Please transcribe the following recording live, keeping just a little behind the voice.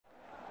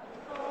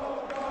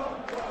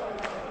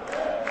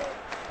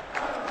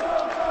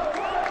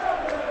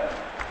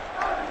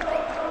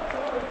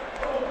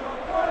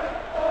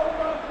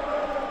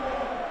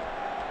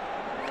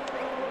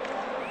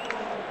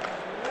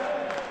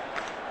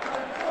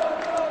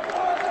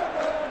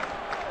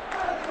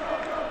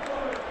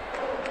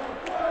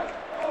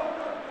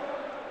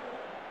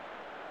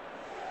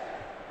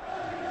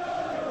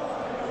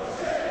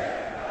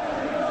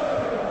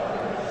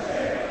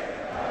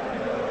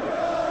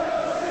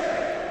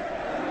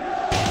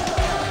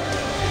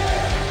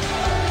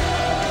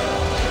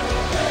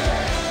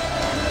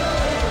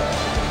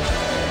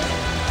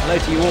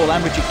Hello to you all,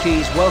 I'm Richard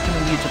Keys,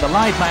 welcoming you to the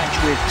live match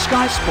with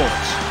Sky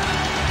Sports.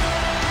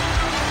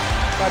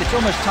 Right, it's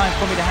almost time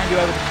for me to hand you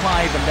over to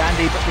Clive and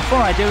Andy, but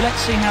before I do,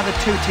 let's see how the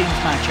two teams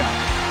match up.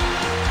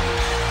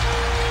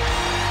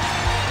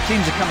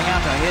 Teams are coming out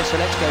here, so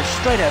let's go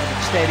straight over to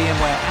the stadium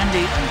where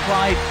Andy and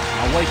Clive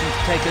are waiting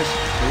to take us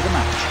through the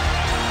match.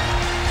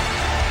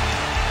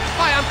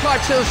 Hi, I'm Clive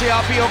Tilsley,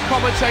 I'll be your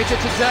commentator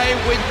today.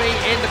 With me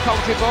in the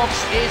commentary box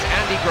is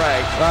Andy Gray.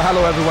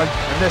 Hello everyone,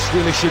 and this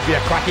really should be a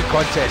cracking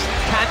contest.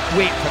 Can't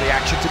wait for the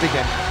action to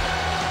begin.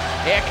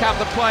 Here come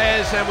the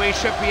players, and we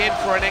should be in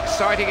for an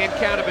exciting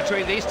encounter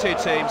between these two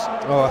teams.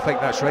 Oh, I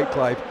think that's right,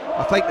 Clive.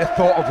 I think the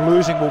thought of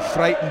losing will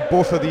frighten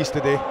both of these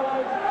today.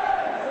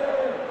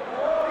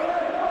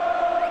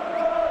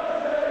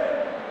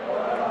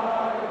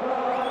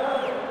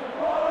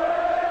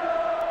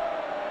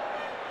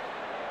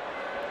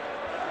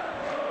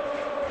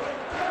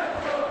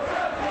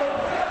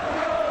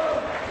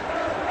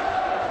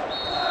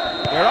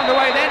 We're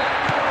underway then.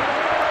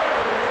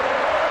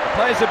 The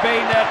players have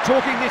been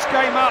talking this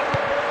game up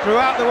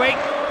throughout the week,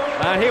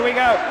 and here we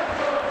go.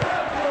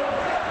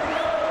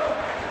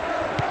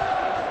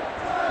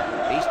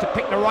 He's to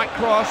pick the right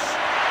cross.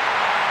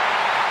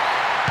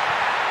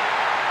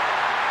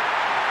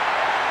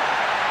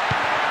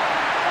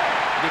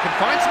 If you can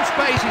find some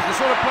space, he's the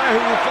sort of player who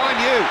will find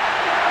you.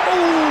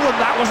 Oh, and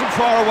that wasn't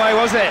far away,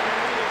 was it?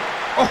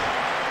 Oh,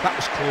 that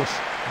was close.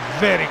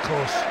 Very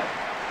close.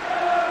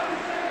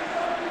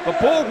 The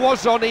ball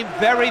was on him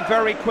very,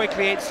 very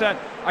quickly. It's a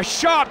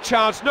sharp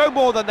chance, no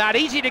more than that.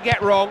 Easy to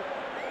get wrong.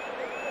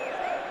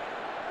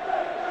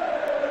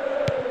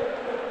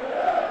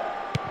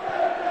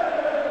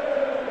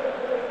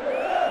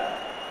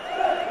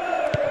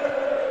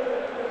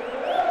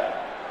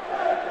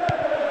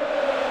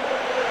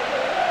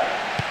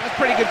 That's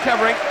pretty good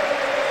covering.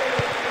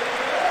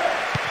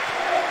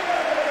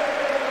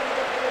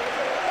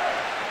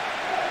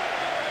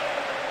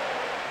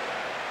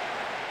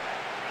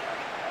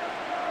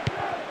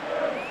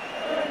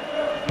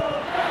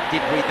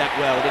 Did read that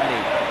well, didn't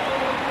he?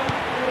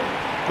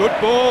 Good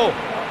ball.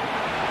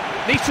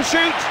 Needs to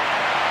shoot.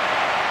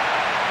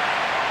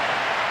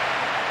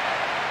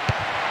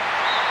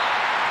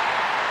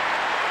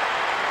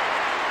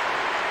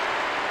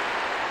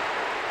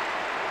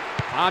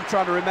 I'm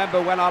trying to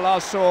remember when I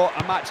last saw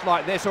a match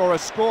like this or a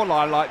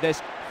scoreline like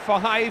this.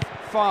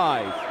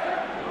 5-5.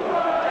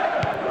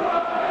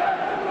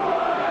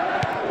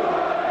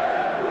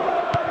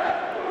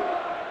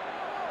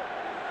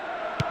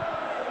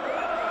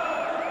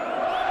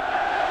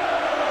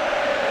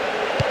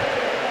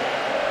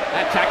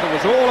 That tackle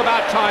was all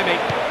about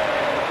timing.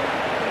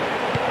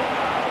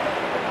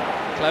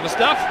 Clever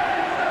stuff.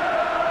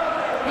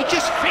 He's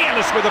just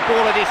fearless with the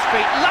ball at his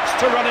feet, loves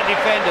to run at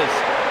defenders.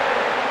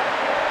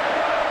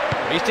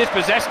 He's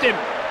dispossessed him.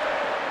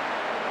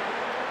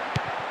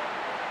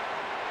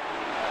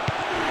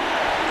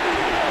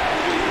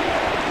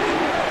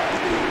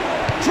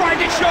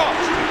 Tried it shot.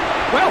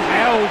 Well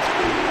held.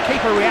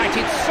 Keeper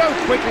reacted so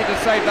quickly to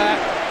save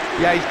that.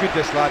 Yeah, he's good,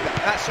 this lad.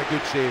 That's a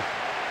good save.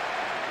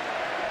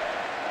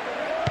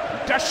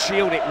 Does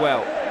shield it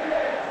well.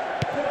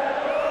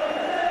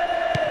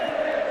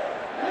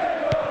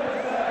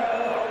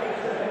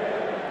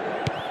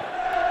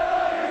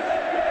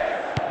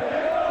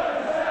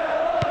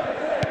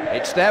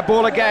 It's their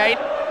ball again.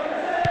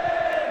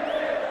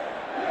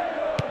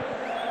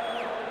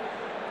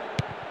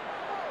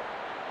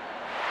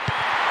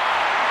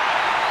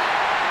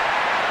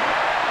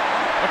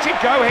 Watch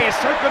it go here,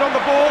 so good on the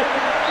ball.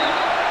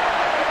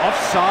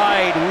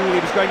 Offside. Ooh, he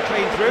was going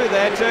clean through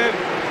there too.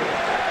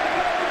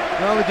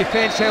 Well, the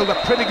defence held a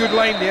pretty good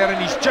line there,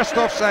 and he's just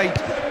offside.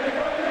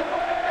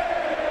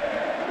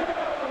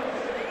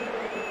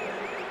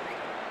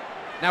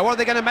 Now, what are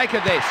they going to make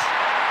of this?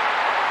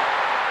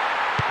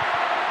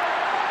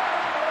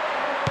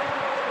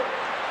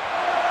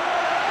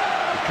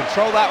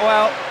 Control that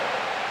well.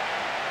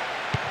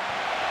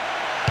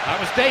 That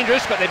was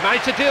dangerous, but they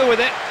managed to deal with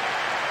it.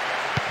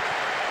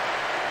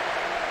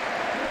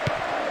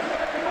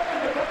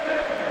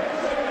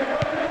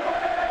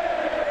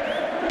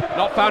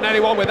 Not found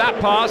anyone with that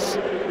pass.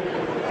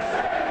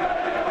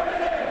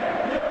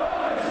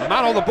 The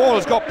man on the ball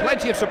has got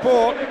plenty of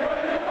support.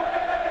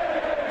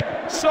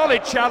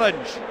 Solid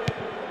challenge.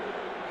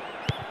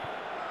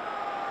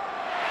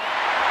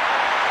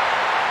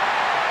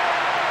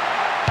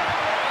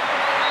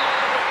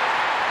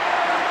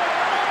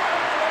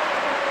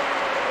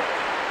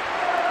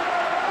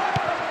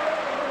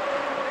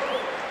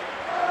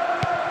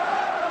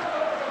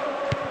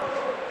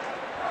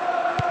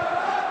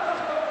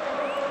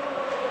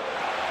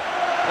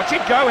 Watch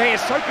it go here,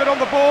 so good on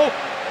the ball.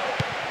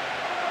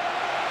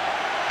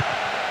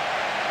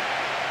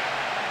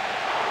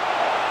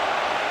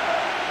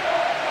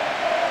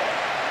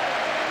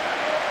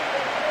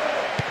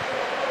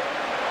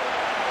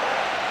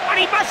 And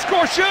he must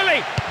score,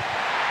 surely.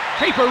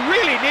 Keeper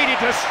really needed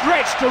to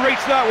stretch to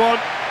reach that one.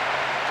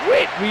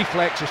 Great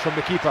reflexes from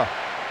the keeper.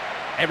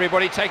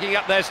 Everybody taking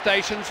up their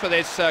stations for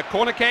this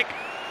corner kick.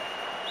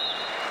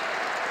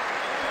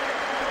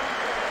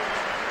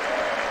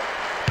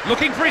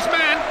 Looking for his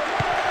man.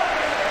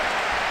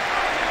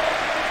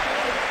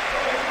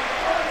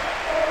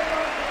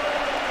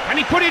 Can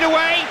he put it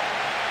away?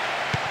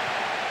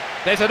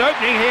 There's an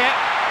opening here.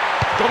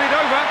 Got it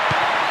over.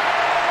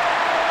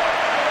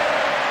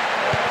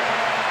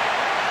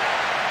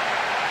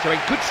 Showing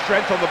good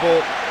strength on the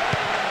ball.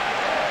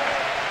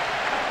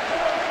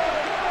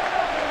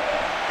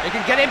 He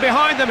can get in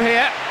behind them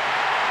here.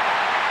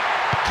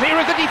 Clear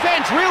of the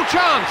defence, real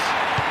chance.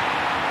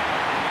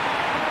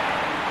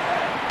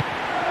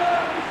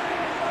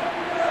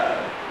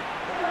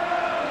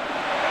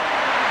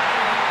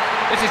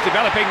 This is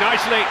developing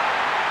nicely.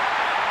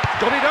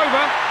 Got it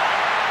over.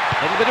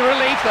 A little bit of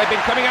relief, they've been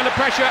coming under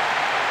pressure.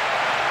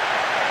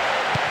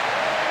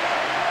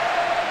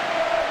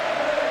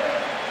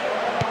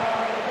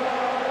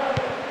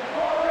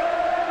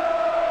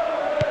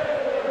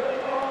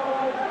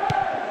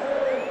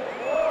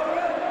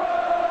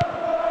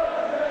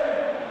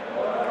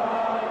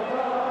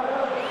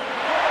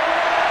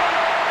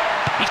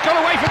 He's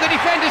got away from the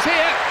defenders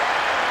here.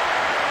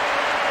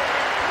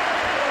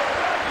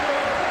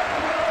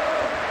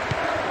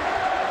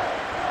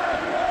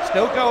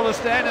 Still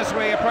goalless then as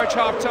we approach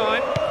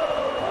half-time.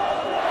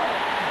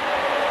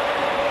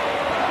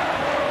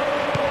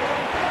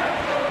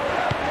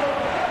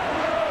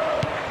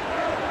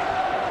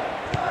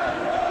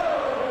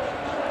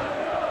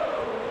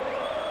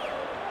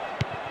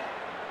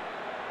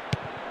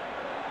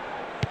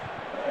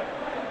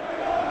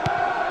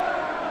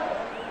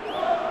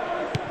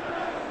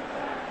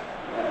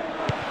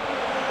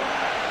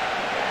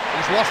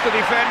 He's lost the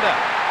defender.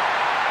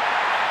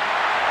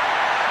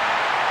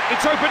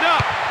 It's opened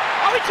up.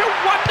 Oh, it's a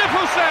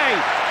wonderful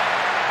save!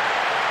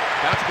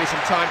 Bound to be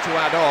some time to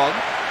add on.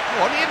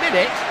 Only a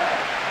minute.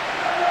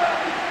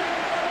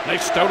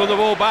 They've stolen the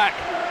ball back.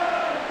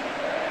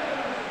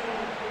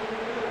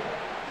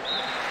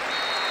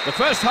 The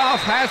first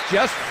half has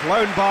just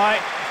flown by.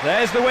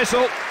 There's the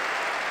whistle.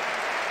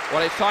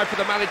 Well, it's time for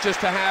the managers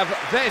to have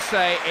their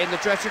say in the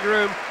dressing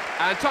room,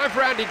 and time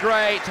for Andy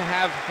Gray to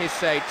have his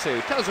say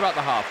too. Tell us about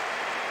the half.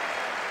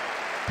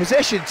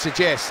 Possession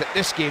suggests that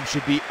this game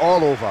should be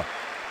all over,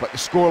 but the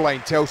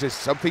scoreline tells us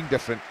something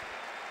different.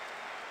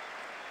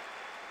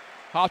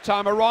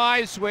 Half-time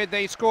arrives with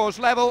the scores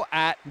level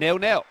at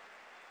 0-0.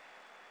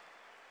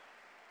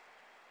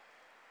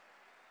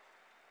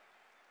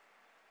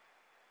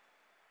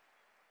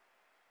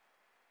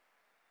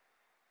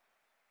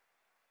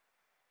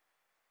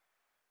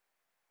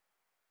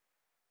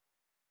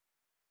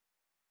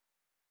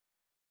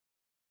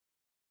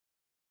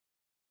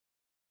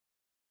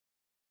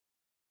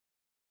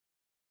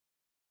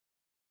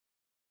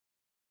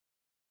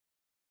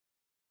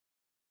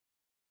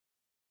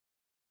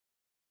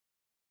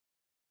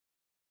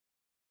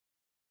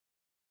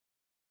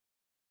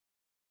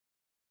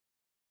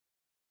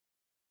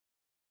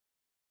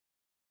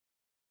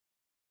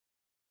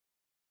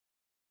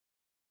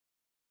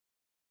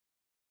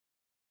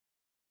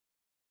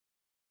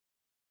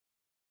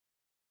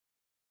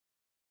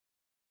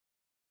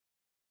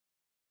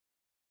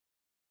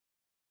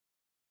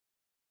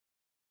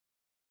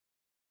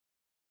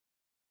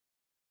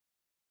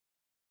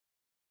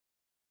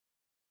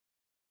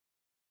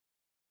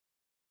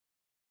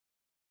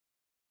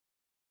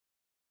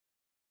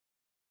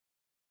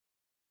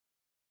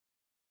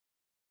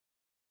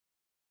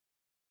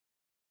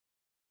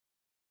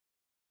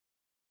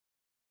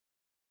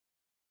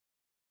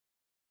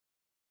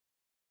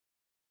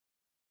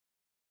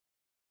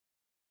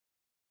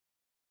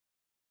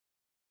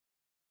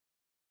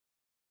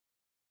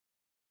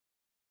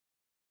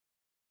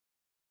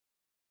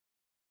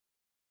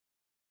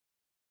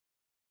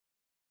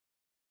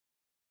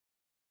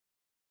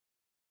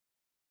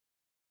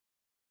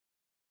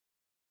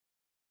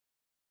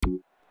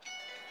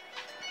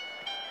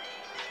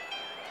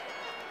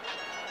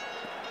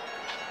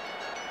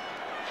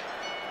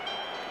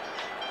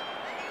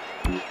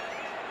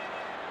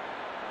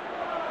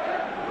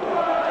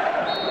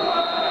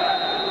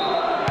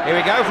 Here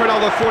we go for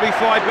another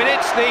 45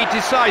 minutes, the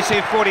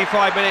decisive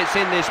 45 minutes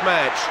in this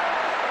match.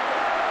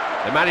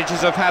 The managers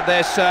have had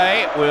their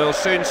say. We'll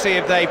soon see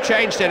if they've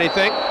changed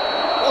anything.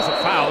 It was a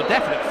foul,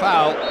 definite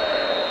foul.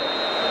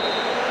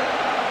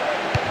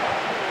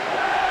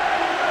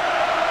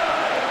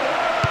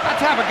 Had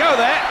to have a go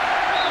there.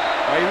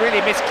 Well, he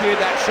really miscued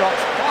that shot,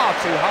 far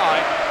too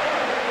high.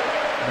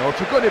 No, if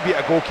you're going to beat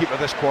a goalkeeper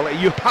this quality,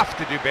 you have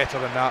to do better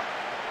than that.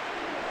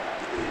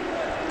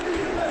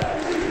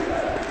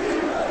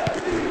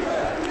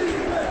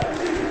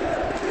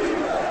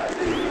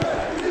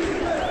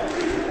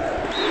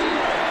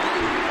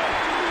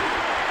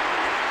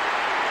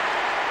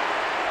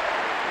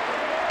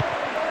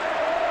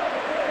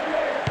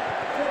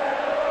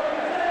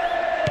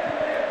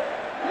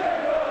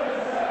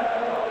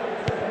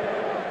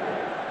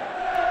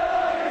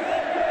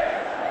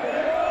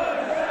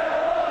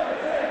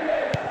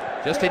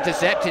 Just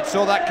intercepted,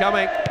 saw that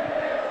coming.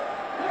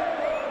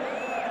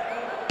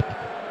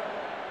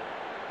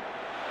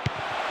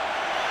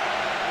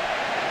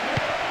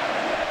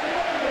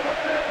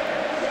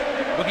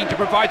 Looking to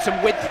provide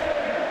some width.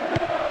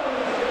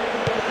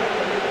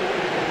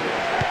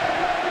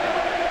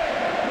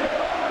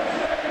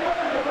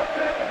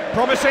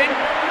 promising.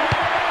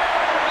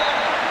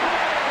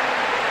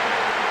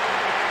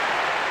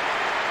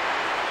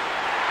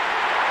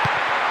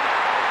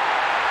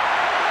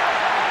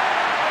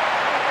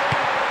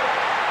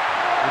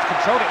 He's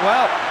controlled it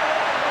well.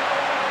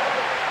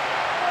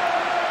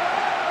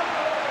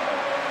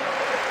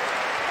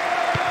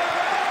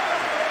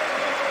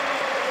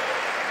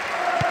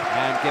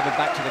 And given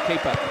back to the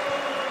keeper.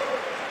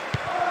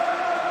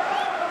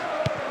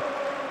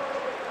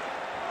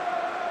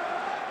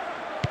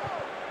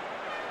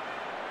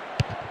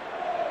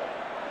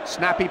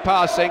 Snappy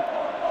passing.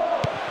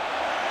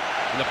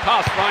 And the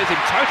pass finds him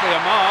totally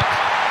unmarked.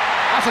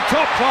 That's a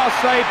top-class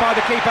save by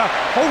the keeper,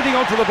 holding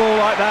onto the ball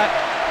like that.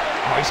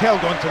 Oh, he's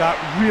held on to that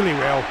really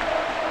well.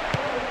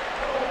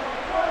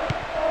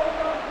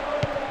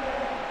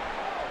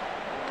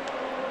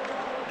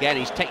 Again,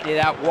 he's taking it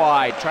out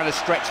wide, trying to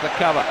stretch the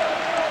cover.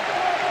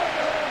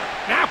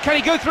 Now, can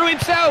he go through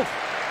himself?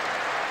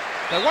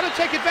 They want to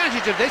take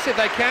advantage of this if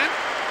they can.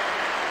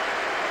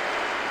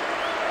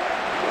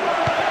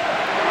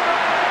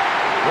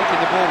 Working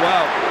the ball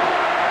well.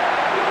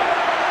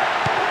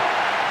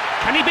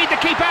 Can he beat the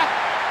keeper?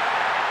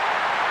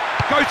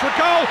 Goes for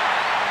goal.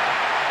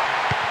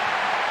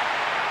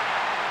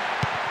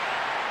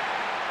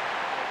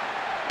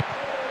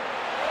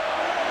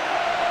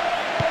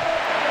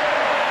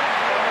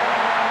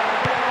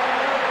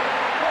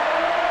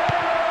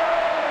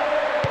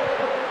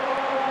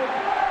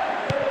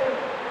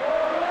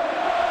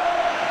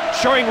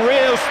 Showing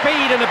real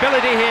speed and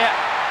ability here.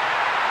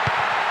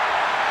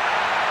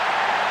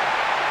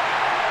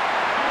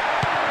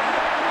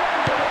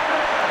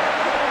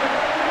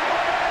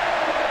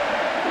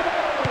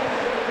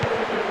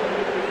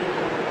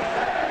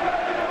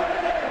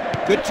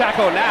 Good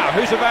tackle now,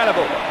 who's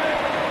available?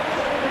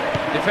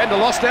 Defender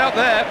lost out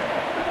there.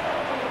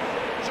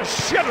 It's a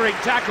shuddering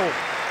tackle.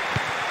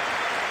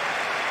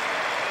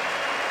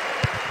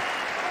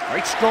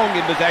 Very strong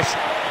in possession.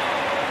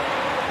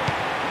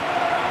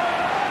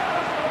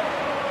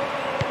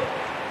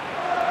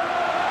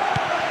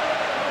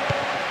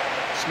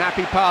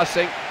 Snappy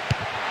passing.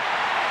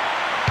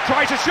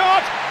 Tries a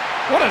shot!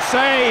 What a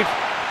save!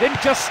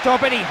 Didn't just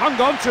stop it, he hung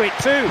on to it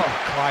too.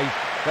 Oh, Clive,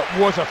 that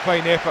was a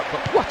fine effort,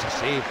 but what a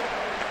save.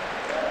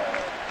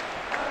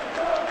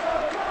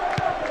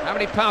 How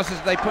many passes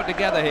have they put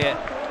together here?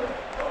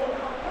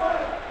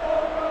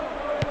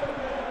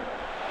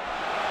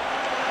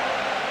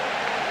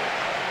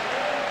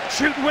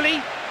 Shooting, will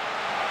he?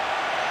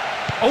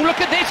 Oh,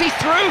 look at this, he's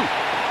through!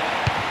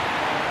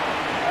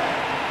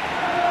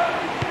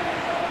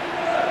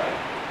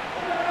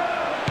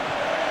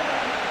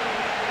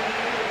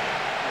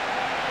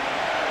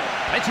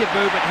 Plenty of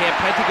movement here,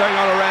 plenty going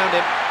on around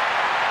him.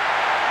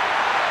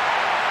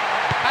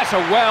 That's a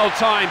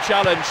well-timed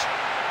challenge.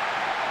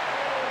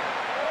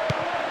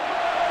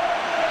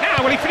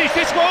 Now, will he finish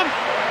this one?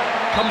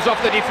 Comes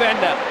off the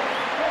defender.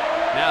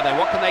 Now then,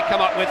 what can they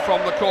come up with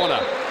from the corner?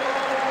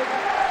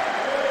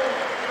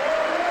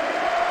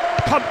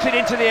 Pumped it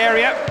into the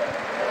area.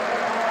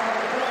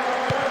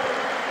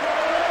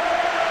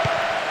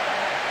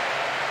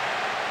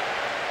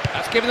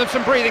 That's given them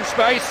some breathing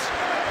space.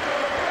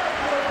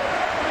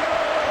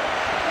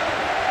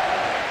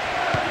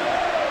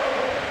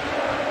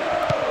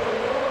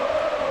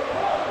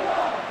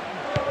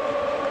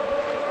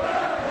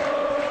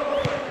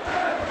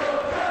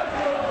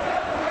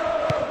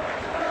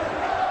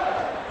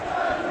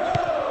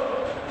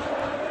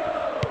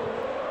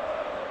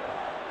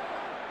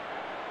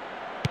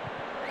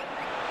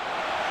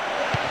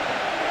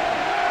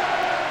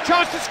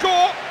 Chance to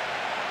score.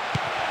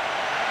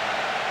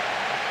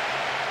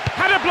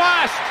 Had a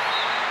blast,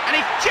 and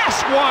he's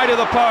just wide of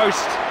the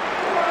post.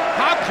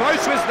 How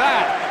close was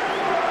that?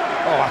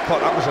 Oh, I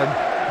thought that was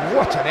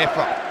what an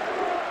effort.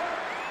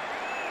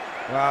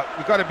 Well,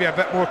 you've got to be a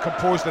bit more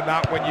composed than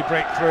that when you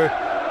break through.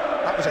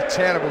 That was a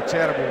terrible,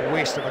 terrible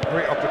waste of a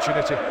great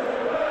opportunity.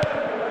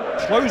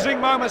 Closing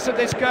moments of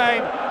this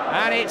game,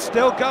 and it's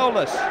still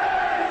goalless.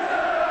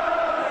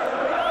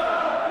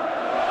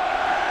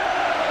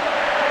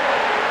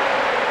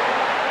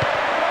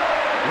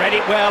 Read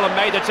it well and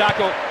made the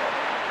tackle.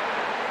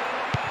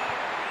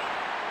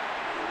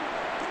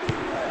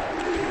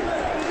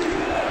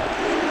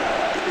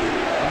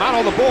 The man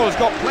on the ball has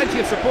got plenty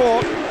of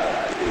support.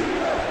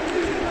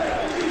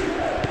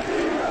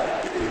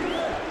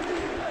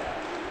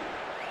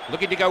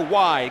 Looking to go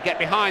wide, get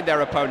behind their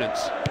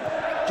opponents.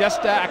 Just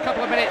a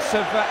couple of minutes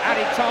of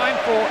added time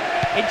for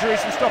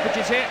injuries and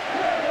stoppages here.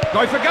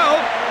 Go for goal.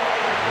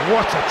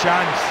 What a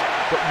chance.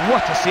 But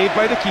what a save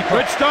by the keeper.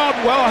 Good start,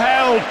 well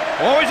held.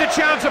 Always a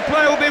chance a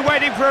player will be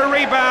waiting for a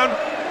rebound.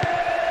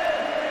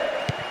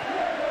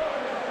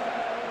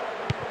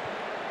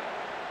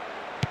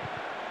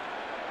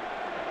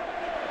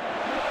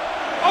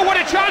 Oh, what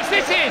a chance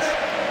this is!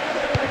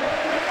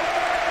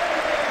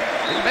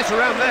 Didn't mess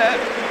around there.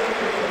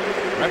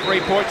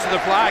 Referee points to the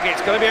flag, it's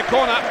going to be a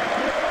corner.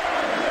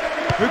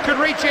 Who could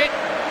reach it?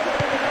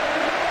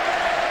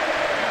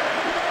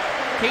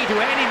 Key to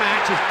any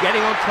match is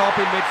getting on top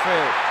in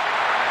midfield.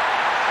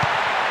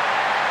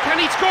 Can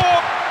he score?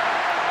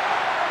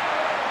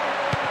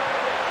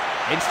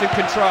 Instant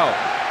control.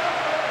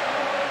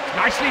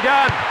 Nicely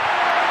done.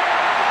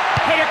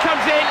 Here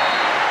comes in.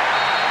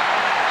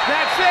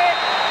 That's it.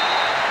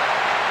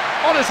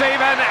 Honours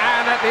even,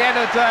 and at the end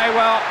of the day,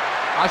 well,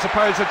 I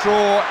suppose a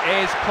draw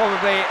is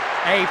probably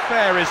a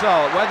fair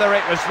result. Whether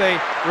it was the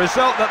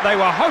result that they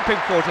were hoping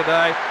for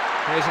today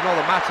is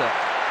another matter.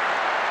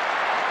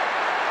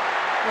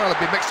 Well,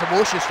 it'd be mixed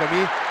emotions for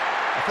me.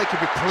 I think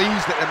he'd be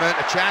pleased at the amount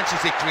of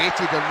chances he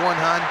created on one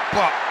hand,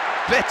 but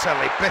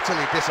bitterly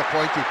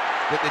disappointed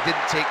that they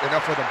didn't take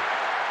enough of them.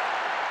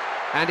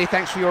 Andy,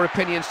 thanks for your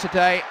opinions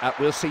today.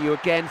 We'll see you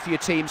again for your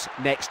team's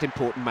next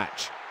important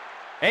match.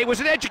 It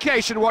was an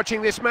education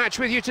watching this match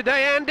with you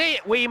today, Andy.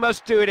 We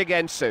must do it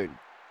again soon.